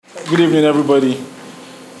Good evening, everybody.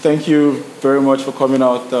 Thank you very much for coming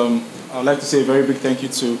out. I'd like to say a very big thank you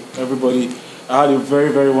to everybody. I had a very,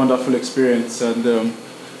 very wonderful experience, and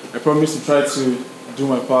I promise to try to do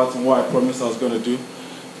my part in what I promised I was going to do.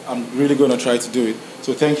 I'm really going to try to do it.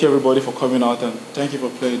 So thank you, everybody, for coming out, and thank you for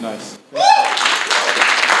playing nice.